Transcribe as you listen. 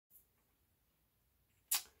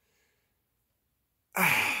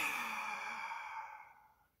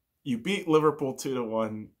You beat Liverpool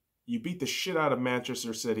 2-1. You beat the shit out of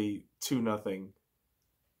Manchester City 2-0.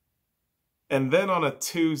 And then on a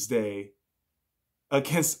Tuesday,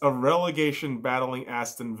 against a relegation battling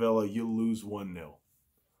Aston Villa, you lose 1-0.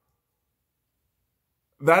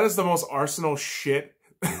 That is the most Arsenal shit.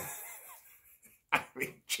 I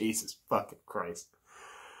mean, Jesus fucking Christ.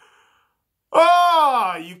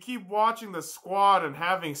 Oh, you keep watching the squad and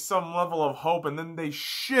having some level of hope, and then they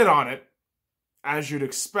shit on it, as you'd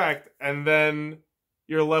expect, and then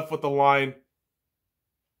you're left with the line,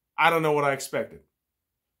 I don't know what I expected.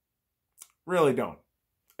 Really don't.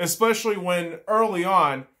 Especially when early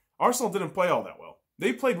on, Arsenal didn't play all that well.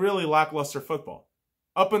 They played really lackluster football.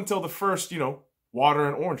 Up until the first, water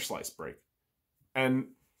and orange slice break. And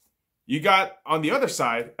you got, on the other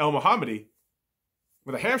side, El Mohammadi,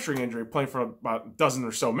 with a hamstring injury, playing for about a dozen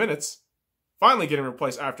or so minutes, finally getting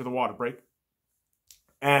replaced after the water break.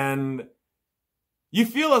 And you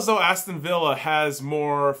feel as though Aston Villa has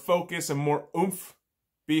more focus and more oomph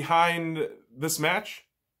behind this match.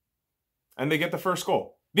 And they get the first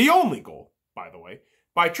goal. The only goal, by the way,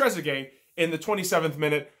 by Trezeguet in the 27th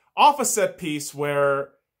minute, off a set piece where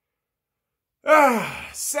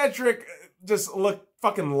Cedric just looked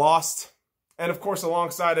fucking lost. And of course,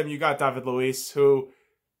 alongside him, you got David Luiz, who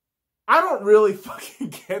I don't really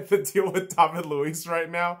fucking get the deal with David Luiz right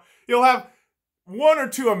now. He'll have one or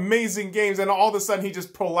two amazing games, and all of a sudden he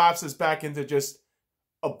just prolapses back into just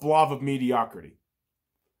a blob of mediocrity.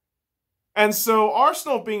 And so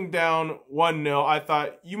Arsenal being down 1-0, I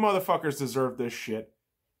thought, you motherfuckers deserve this shit.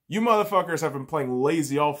 You motherfuckers have been playing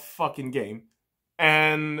lazy all fucking game.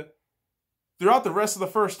 And throughout the rest of the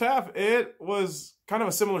first half, it was kind of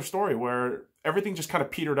a similar story where everything just kind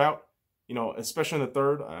of petered out, especially in the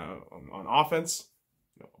third on offense.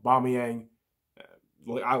 Aubameyang,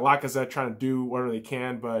 Lacazette trying to do whatever they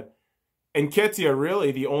can, but Nketiah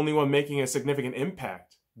really the only one making a significant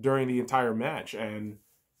impact during the entire match. And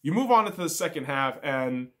you move on into the second half,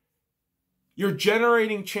 and you're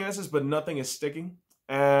generating chances, but nothing is sticking.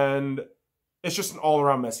 And it's just an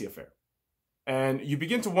all-around messy affair. And you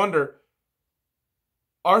begin to wonder,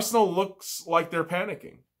 Arsenal looks like they're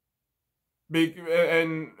panicking.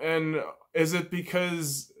 And is it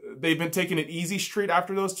because they've been taking an easy street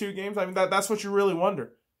after those two games? I mean, that's what you really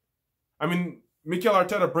wonder. I mean, Mikel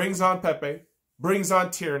Arteta brings on Pepe, brings on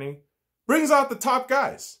Tierney, brings out the top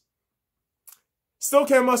guys. Still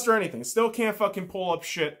can't muster anything. Still can't fucking pull up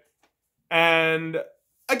shit. And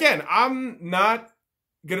again, I'm not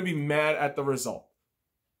going to be mad at the result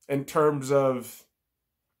in terms of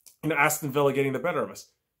Aston Villa getting the better of us.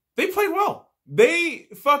 They played well. They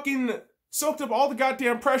fucking soaked up all the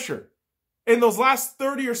goddamn pressure. In those last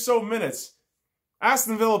 30 or so minutes,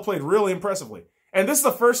 Aston Villa played really impressively. And this is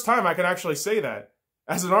the first time I can actually say that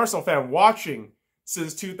as an Arsenal fan watching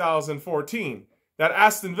since 2014, that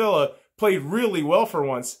Aston Villa played really well for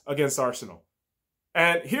once against Arsenal.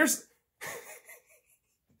 And here's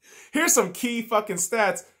some key fucking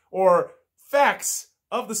stats or facts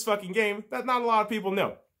of this fucking game that not a lot of people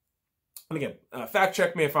know. And again, fact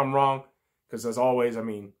check me if I'm wrong, because as always, I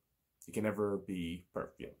mean, you can never be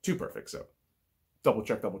too perfect, so double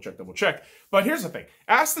check, double check, double check. But here's the thing.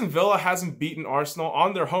 Aston Villa hasn't beaten Arsenal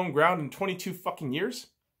on their home ground in 22 fucking years.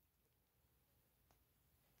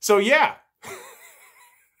 So yeah.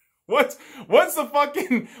 Once the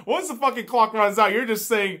fucking clock runs out, you're just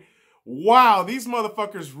saying, wow, these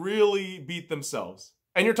motherfuckers really beat themselves.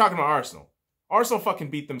 And you're talking about Arsenal. Arsenal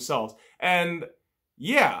fucking beat themselves. And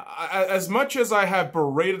yeah, as much as I have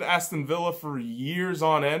berated Aston Villa for years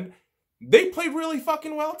on end, they played really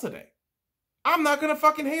fucking well today. I'm not going to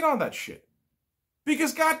fucking hate on that shit.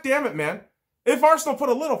 Because god damn it, man, if Arsenal put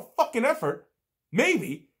a little fucking effort,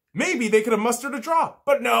 maybe they could have mustered a draw.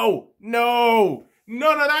 But no,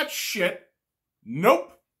 none of that shit.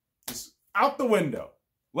 Nope. Just out the window.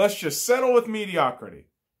 Let's just settle with mediocrity.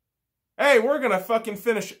 Hey, we're going to fucking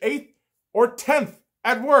finish 8th or 10th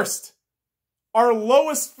at worst. Our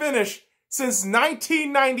lowest finish since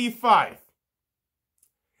 1995.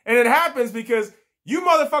 And it happens because you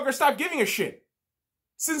motherfuckers stopped giving a shit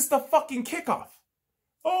since the fucking kickoff.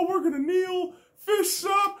 Oh, we're going to kneel, fists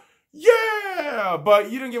up, yeah! But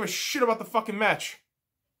you didn't give a shit about the fucking match.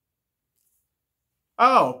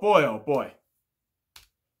 Oh boy.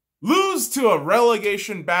 Lose to a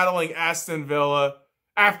relegation battling Aston Villa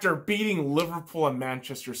after beating Liverpool and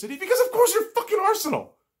Manchester City because of course you're fucking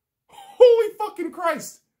Arsenal. Holy fucking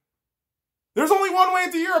Christ. There's only one way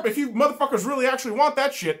into Europe if you motherfuckers really actually want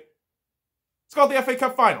that shit. It's called the FA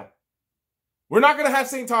Cup Final. We're not going to have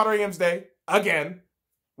St. Totteringham's Day again,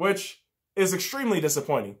 which is extremely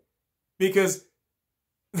disappointing because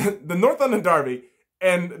the North London Derby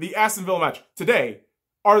and the Aston Villa match today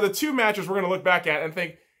are the two matches we're going to look back at and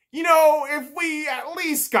think, you know, if we at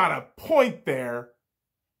least got a point there,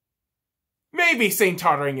 maybe St.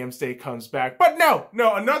 Totteringham's Day comes back. But no,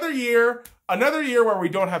 another year where we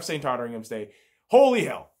don't have St. Totteringham's Day. Holy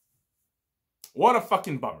hell. What a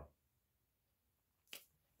fucking bummer.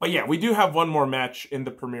 But yeah, we do have one more match in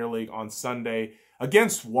the Premier League on Sunday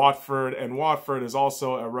against Watford, and Watford is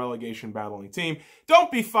also a relegation battling team.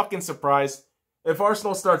 Don't be fucking surprised if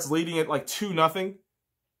Arsenal starts leading it like 2-0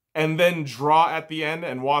 and then draw at the end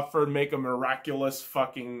and Watford make a miraculous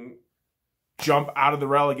fucking jump out of the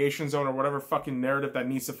relegation zone or whatever fucking narrative that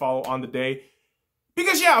needs to follow on the day.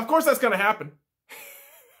 Because yeah, of course that's going to happen.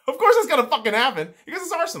 Of course that's going to fucking happen because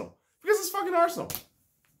it's Arsenal. Because it's fucking Arsenal.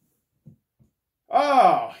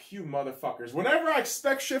 Oh, you motherfuckers. Whenever I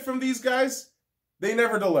expect shit from these guys, they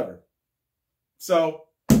never deliver. So,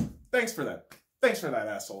 thanks for that. Thanks for that,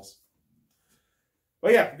 assholes.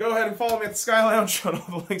 But yeah, go ahead and follow me at the Sky Lounge. All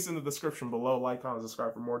the links in the description below. Like, comment,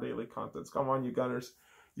 subscribe for more daily contents. Come on, you gunners.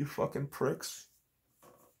 You fucking pricks.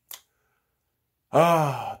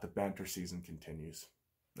 The banter season continues.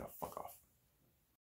 No, fuck.